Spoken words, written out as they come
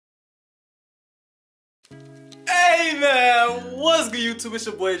Hey man, what's good YouTube? It's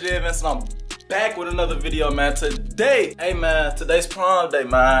your boy Jay Evans and I'm back with another video, man. Today, hey man, today's prom day,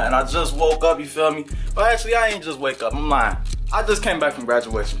 man, and I just woke up, you feel me? But actually, I ain't just wake up, I'm lying. I just came back from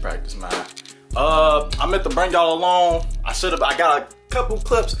graduation practice, man. I meant to bring y'all along. I got a couple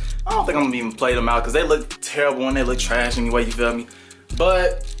clips. I don't think I'm gonna even play them out because they look terrible and they look trash anyway, you feel me?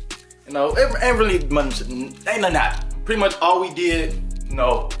 But, you know, it ain't really much, ain't nothing happened. Pretty much all we did, you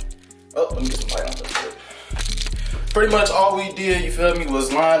know, oh, let me get some light on this shit. Pretty much all we did, you feel me,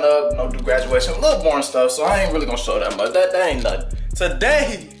 was line up, you know, do graduation, a little boring stuff, so I ain't really gonna show that much. That ain't nothing.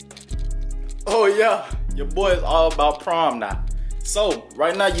 Today, oh yeah, your boy is all about prom now. So,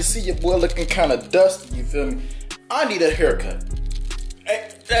 right now you see your boy looking kind of dusty, you feel me? I need a haircut.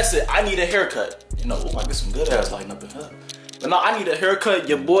 Hey, that's it, I need a haircut. You know, I get some good ass lighting up in here. But no, I need a haircut,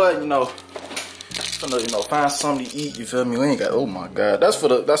 your boy, you know, finna, you know, find something to eat, you feel me? We ain't got, oh my God, that's for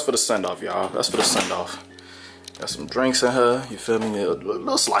the send-off, y'all. That's for the send-off. Got some drinks in her, you feel me? A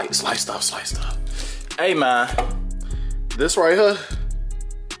little slight stuff. Hey man, this right here,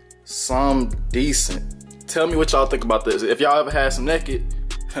 some decent. Tell me what y'all think about this. If y'all ever had some naked,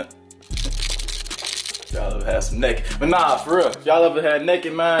 y'all ever had some naked. But nah, for real, if y'all ever had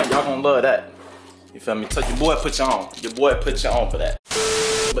naked, man, y'all gonna love that. You feel me? Tell your boy put you on. Your boy put you on for that.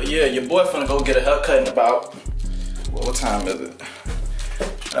 But yeah, your boy finna go get a haircut in about, well, what time is it?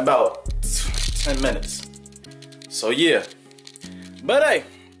 In about 10 minutes. So yeah, but hey,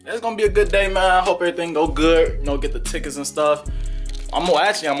 it's gonna be a good day, man. I hope everything go good. You know, get the tickets and stuff. I'm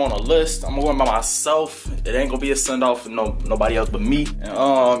on a list. I'm going by myself. It ain't gonna be a send off for nobody else but me.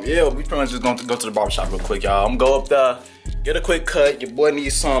 And yeah, we pretty much just gonna go to the barbershop real quick, y'all. I'm gonna go up there, get a quick cut. Your boy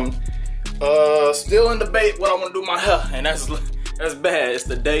needs some. Still in debate what I want to do with my hair, and that's bad. It's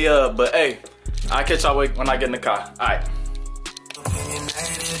the day of, but hey, I'll catch y'all when I get in the car. All right.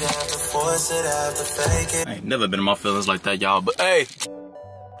 I ain't never been in my feelings like that, y'all, but hey.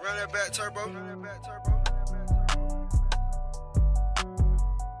 Run that back turbo.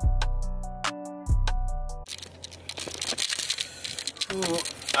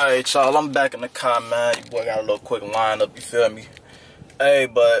 Alright, y'all, I'm back in the car, man. Your boy got a little quick lineup, you feel me? Hey,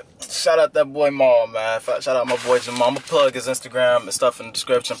 but shout out that boy Maul, man. Shout out my boy Jamal. I'm gonna plug his Instagram and stuff in the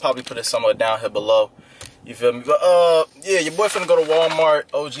description. Probably put it somewhere down here below. You feel me? But yeah, your boy finna go to Walmart.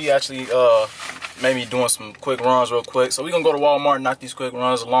 OG actually made me doing some quick runs real quick. So we gonna go to Walmart and knock these quick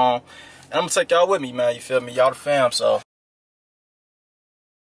runs along. And I'm gonna take y'all with me, man. You feel me? Y'all the fam, so.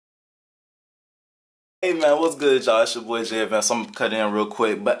 Hey man, what's good, y'all? It's your boy Jay Evans. I'm gonna cut in real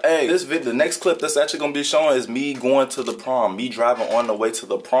quick. But hey, the next clip that's actually gonna be showing is me going to the prom. Me driving on the way to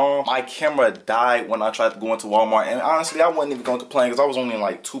the prom. My camera died when I tried to go into Walmart. And honestly, I wasn't even gonna complain because I was only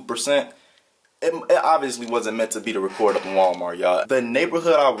like 2%. It obviously wasn't meant to be to record up in Walmart, y'all. The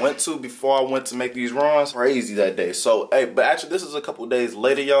neighborhood I went to before I went to make these runs, crazy that day. So, hey, but actually this is a couple days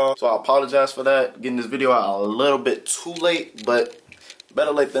later, y'all. So I apologize for that. Getting this video out a little bit too late, but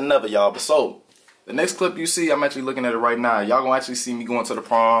better late than never, y'all. But so, the next clip you see, I'm actually looking at it right now. Y'all gonna actually see me going to the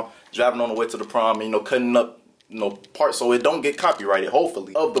prom, driving on the way to the prom, and, you know, cutting up, you know, parts so it don't get copyrighted,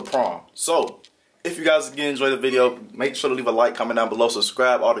 hopefully, of the prom. So, if you guys again enjoy the video, make sure to leave a like, comment down below,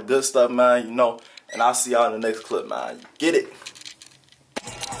 subscribe, all the good stuff, man, you know. And I'll see y'all in the next clip, man. Get it?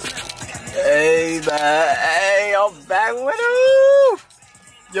 Hey, man. Hey, I'm back with you.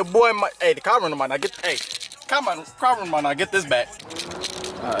 Your boy might, hey, the car runner might not get, hey, car runner might not get this back.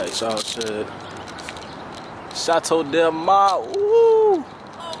 All right, y'all, shit. Chateau Del Mar, ooh.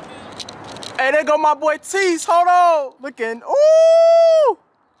 Hey, there go my boy Tease, hold on. Looking, ooh.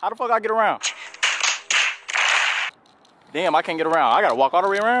 How the fuck I get around? Damn, I can't get around. I gotta walk all the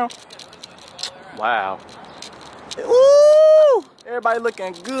way around? Wow. Ooh! Everybody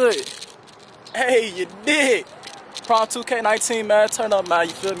looking good. Hey, you dig? Prom 2K19, man. Turn up, man.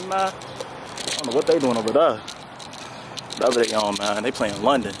 You feel me, man? I don't know what they doing over there. Whatever they on, man. They playing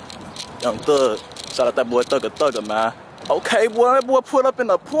London. Young Thug. Shout out that boy Thugger, man. Okay, boy. That boy put up in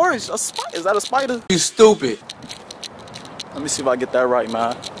a Porsche. Is that a Spider? You stupid. Let me see if I get that right,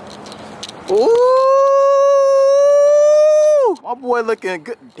 man. Ooh! My boy looking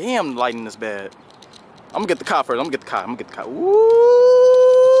good. Damn, lighting is bad. I'm gonna get the car first. I'm gonna get the car.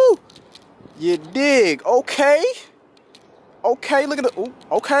 Ooh! You dig? Okay. Okay, look at it. Ooh,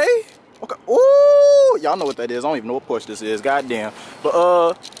 okay. Okay. Ooh! Y'all know what that is. I don't even know what Porsche this is. Goddamn. But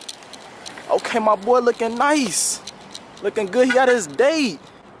okay, my boy looking nice. Looking good. He got his date.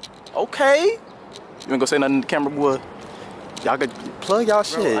 Okay. You ain't gonna say nothing to the camera, boy? Y'all could plug y'all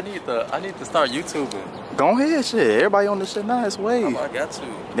shit. I need to start YouTubing. Go ahead, shit. Everybody on this shit nice way. I got to.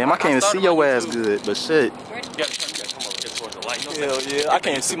 Damn, I can't even see your ass good, but shit. You gotta come over here towards the light. Hell yeah. I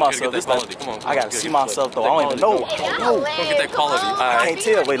can't see myself. This quality. Come on. I gotta see myself though. I don't even know. I don't know. Don't get that quality. I can't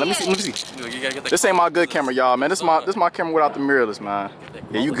tell. Wait, let me see. You gotta get that. This ain't my good camera, y'all, man. This my camera without the mirrorless, man.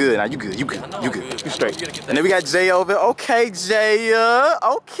 Yeah, you good now. You good. You straight. And then we got Jay over. Okay, Jay.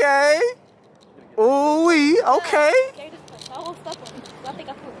 Okay. Ooh wee. Okay.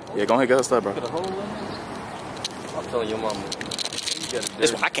 Yeah, go ahead, get her stuff, bro. I'm telling your mama.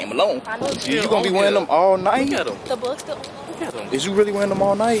 I came alone. You gonna be wearing them all night? Look at them. The book's still. Look at them. Is you really wearing them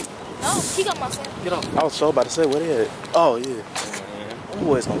all night? No, he got my son. Get off. I was so about to say, where they at? Oh, yeah.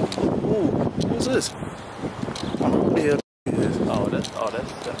 Who is home? Ooh, who's this? I don't know who the hell is.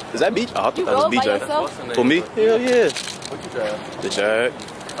 That's. Is that BJ? Oh, I thought You that was rode by BJ. yourself? For me? Hell yeah. What you drive? The Jag.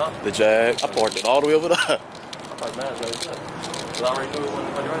 Huh? The Jag. I parked it all the way over there. I'm like, man, I already knew it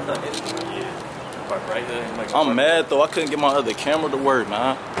wasn't right there. Yeah. Right there. I'm mad though. I couldn't get my other camera to work,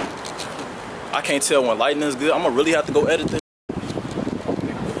 man. I can't tell when lighting is good. I'm gonna really have to go edit this.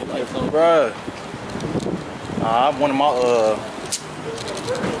 Bruh. I wanted my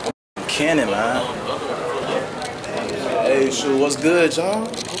Canon, man. Hey, shoot, what's good, y'all?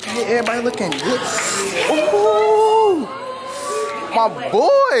 Okay, everybody looking good. Ooh, my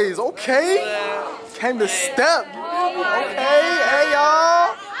boys. Okay, came to step. Okay, hey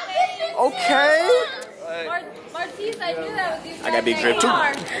y'all. Okay. I got big grip too.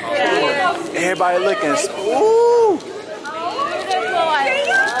 Everybody looking. Ooh.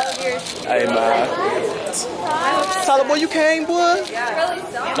 Hey man. Tyler, boy, you came, boy?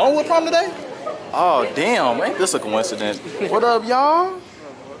 Longwood prom today? Oh damn, ain't this a coincidence? What up, y'all?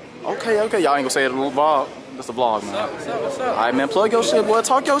 Okay, y'all ain't gonna say it in a vlog. It's a vlog, man. Alright, man, plug your shit, boy.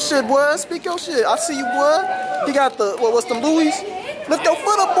 Talk your shit, boy. Speak your shit. I see you, boy. He got the what's them Louis? Lift your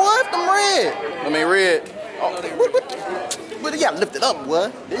foot up, boy. Them red. I mean red. Oh, what you gotta lift it up,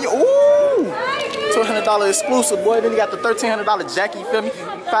 boy. Ooh! $200 exclusive, boy. Then you got the $1,300 jacket, you feel me?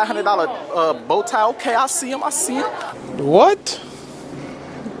 $500 bow tie. Okay, I see him. What?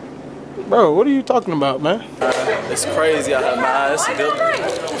 Bro, what are you talking about, man? It's crazy out here, man. It's a good.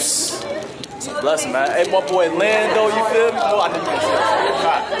 It's a blessing, man. Hey, my boy Lando, you feel me? Oh, I know you can see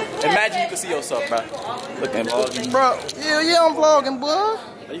yourself. Imagine you can see yourself, bro. Look at vlogging. Bro, yeah, I'm vlogging, boy.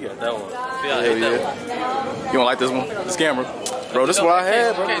 You got that one. Yeah, I hate that one. You don't like this one? This camera? Bro, this is what I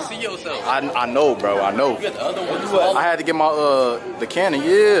had, bro. You can't see yourself. I know, bro. I know. You got the other one. I had to get my the Canon,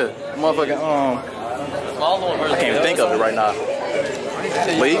 yeah. Motherfucking I can't even think of it right now.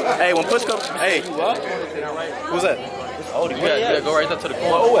 But hey, when push comes, hey, who's that? You gotta go right there to the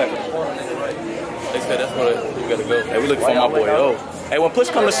corner. Oh, They said that's where we gotta go. hey, we looking for my boy. Oh, hey, when push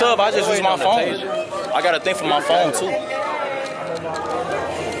comes to shove, I just use my phone. I got a thing for my phone too.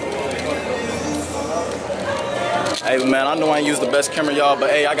 Hey man, I know I ain't used the best camera, y'all,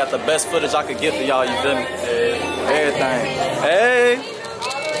 but hey, I got the best footage I could get for y'all, you feel me? Everything.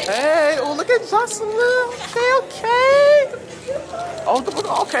 Hey, oh look at Jocelyn. Okay. Oh,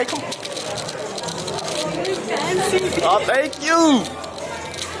 okay, come on. Oh, thank you.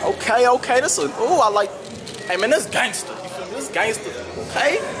 Okay, this is, ooh, I like, hey man, this gangster. You feel me? This gangster,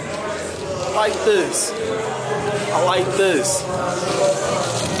 okay? I like this.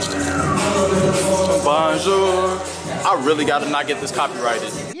 Bonjour. I really gotta not get this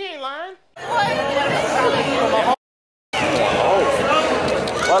copyrighted. You ain't lying.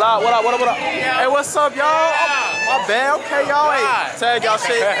 What up? Hey, what's up, y'all? My bad, okay, y'all. Hey, tag y'all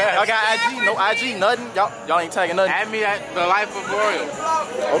shit. Y'all got IG? No IG, nothing. Y'all ain't tagging nothing. Add me at the Life of Royal.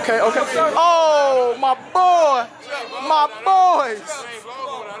 Okay. Oh, my boy. My boys.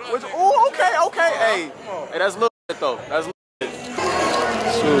 Ooh, okay. Hey, that's little bit though. That's little bit.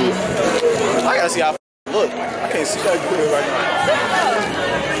 Shoot. I gotta see how I look. I can't see that good right now.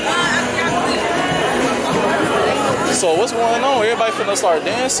 So what's going on? Everybody finna start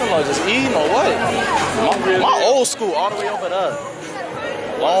dancing or just eating or what? My old school all the way over there.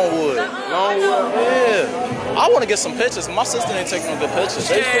 Longwood. Yeah. I want to get some pictures. My sister ain't taking no good pictures.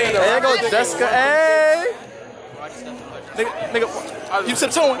 There you go, Jessica. Hey. Nigga, you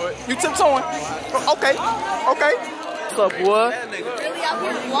tiptoeing. Okay. What's up, boy?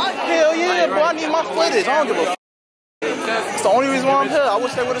 Hell yeah, boy. I need my footage. I don't give a f. It's the only reason why I'm here. I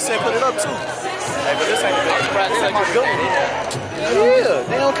wish they would have said put it up too. Hey, but this ain't my good one. Yeah,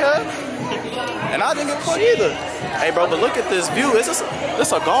 they don't care. And I didn't give a fuck either. Hey, bro, but look at this view. Is this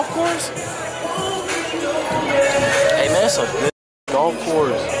a golf course? Hey, man, it's a good golf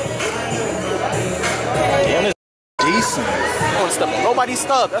course. Damn, it's decent. Nobody's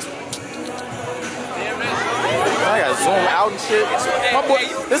stuff. That's. I gotta zoom out and shit. My boy,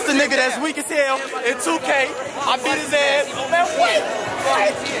 this the nigga that's weak as hell in 2K. I beat his ass. Man, what?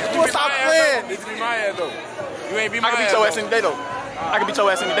 What's our plan? This be my head though. You ain't beat I my can beat your ass any day though. I can beat your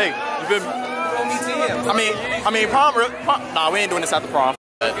ass any day. You feel me? I mean, prom. Nah, we ain't doing this after prom.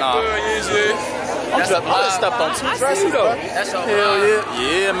 Nah. I just stepped on 2 dresses, bro. That's your Hell yeah.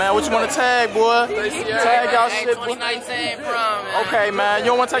 Yeah, man. What you want to tag, boy? Tag y'all shit, boy. 2019 prom, man. Okay, man. You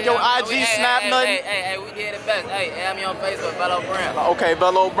don't want to take your IG, Snap, nothing? Hey, we did it best. Hey, add me on Facebook, Bello Brown. Okay,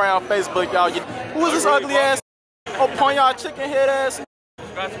 Bello Brown, Facebook, y'all. Who is this ugly ass? Oh, point y'all chicken head ass.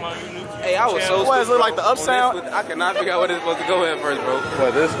 Hey, I was so What is it, stupid, like the up sound? I cannot figure out what it's supposed to go in first, bro.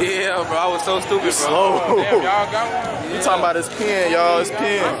 What, this? Yeah, bro, I was so stupid, bro. Slow. Damn, y'all got one? You talking about his pen, y'all. His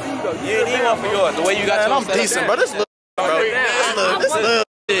pen. You ain't need one for yours. The way you got Man, yours I'm decent, bro. This little, bro. This little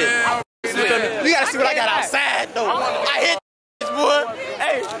shit. You gotta see what I got outside, though. I hit that boy.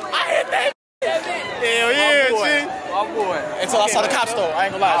 Hey, I hit that. Hell yeah, G. My boy. Until I saw the cops, though. I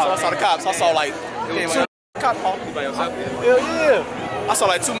ain't gonna lie. Until I saw the cops, I saw like 2 cop calls. Hell yeah. I saw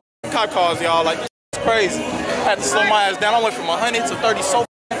like 2 cop calls, y'all. Like, this is crazy. I had to slow my ass down. I went from 100 to 30 so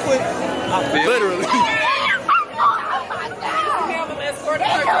quick. Literally.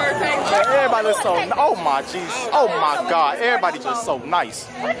 Everybody is so, oh my Jesus, oh my God, everybody just so nice,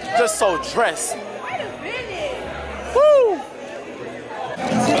 just so dressed. Woo!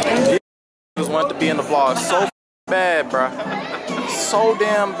 Just wanted to be in the vlog so bad, bruh. So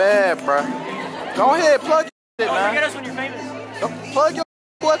damn bad, bruh. Go ahead, plug your shit, man. Forget us when you're famous. Plug your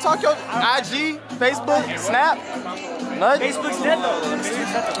boy, talk your IG, Facebook, Snap, nothing. Facebook's dead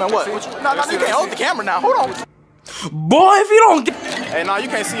though. Man, what? No, you can't hold the camera now. Hold on. Boy, if you don't get. Hey, nah, you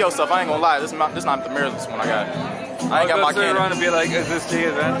can't see yourself. I ain't gonna lie. This not the mirrorless one I got. I ain't got my camera. around and be like, is this J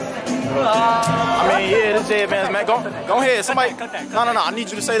Advance? I mean, yeah, this J Advance, man. Go ahead. Somebody. No. I need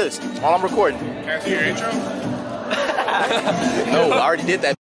you to say this while I'm recording. Can I see your intro? No, I already did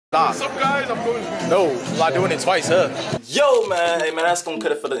that. Stop. What's up, guys? I'm going. No, I'm not doing it twice, huh? Yo, man. Hey, man, that's gonna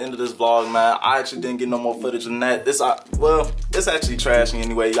cut it for the end of this vlog, man. I actually didn't get no more footage than that. Well, it's actually trashy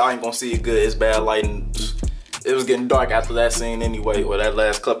anyway. Y'all ain't gonna see it good. It's bad lighting. It was getting dark after that scene anyway, or that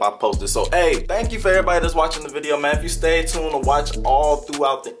last clip I posted. So, hey, thank you for everybody that's watching the video, man. If you stay tuned to watch all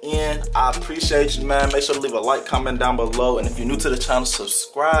throughout the end, I appreciate you, man. Make sure to leave a like, comment down below. And if you're new to the channel,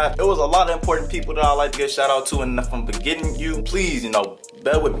 subscribe. It was a lot of important people that I like to get shout out to. And if I'm forgetting you, please,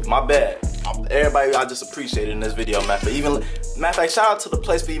 bear with me. My bad. Everybody, I just appreciate it in this video, man. For even, matter of fact, shout out to the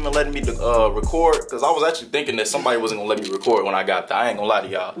place for even letting me record. Because I was actually thinking that somebody wasn't going to let me record when I got there. I ain't going to lie to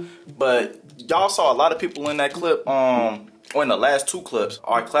y'all. But y'all saw a lot of people in that clip, or in the last 2 clips.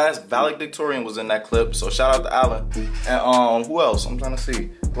 Our class valedictorian was in that clip, so shout out to Alan. And who else? I'm trying to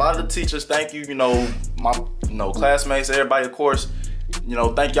see. A lot of the teachers, thank you, my classmates, everybody, of course.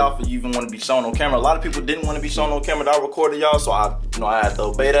 Thank y'all for even want to be shown on camera. A lot of people didn't want to be shown on camera that I recorded y'all, so I had to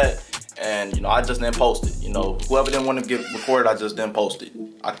obey that. And I just didn't post it. Whoever didn't want to get recorded, I just didn't post it.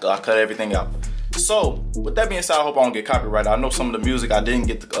 I cut everything out. So, with that being said, I hope I don't get copyrighted. I know some of the music I didn't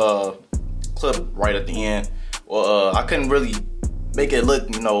get the clip right at the end. Well, I couldn't really make it look,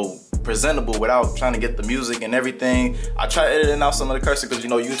 presentable without trying to get the music and everything. I tried editing out some of the cursing because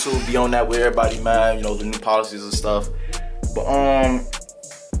YouTube be on that with everybody, man. The new policies and stuff. But other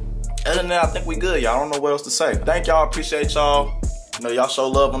than that, I think we good, y'all. I don't know what else to say. Thank y'all, appreciate y'all. Y'all show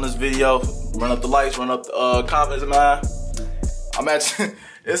love on this video. Run up the likes, run up the comments, man.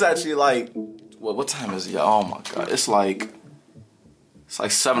 It's actually like, what time is it, y'all? Oh my God, it's like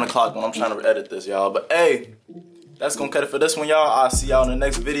 7 o'clock when I'm trying to edit this, y'all. But hey, that's gonna cut it for this one, y'all. I'll see y'all in the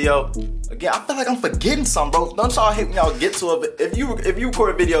next video. Again, I feel like I'm forgetting something, bro. Don't y'all hate when y'all get to it. If you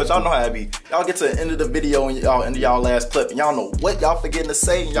record videos, y'all know how it be. Y'all get to the end of the video and y'all end y'all last clip, and y'all know what y'all forgetting to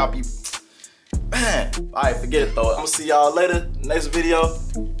say, and y'all be, man. All right, forget it though. I'm gonna see y'all later, next video.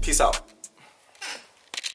 Peace out.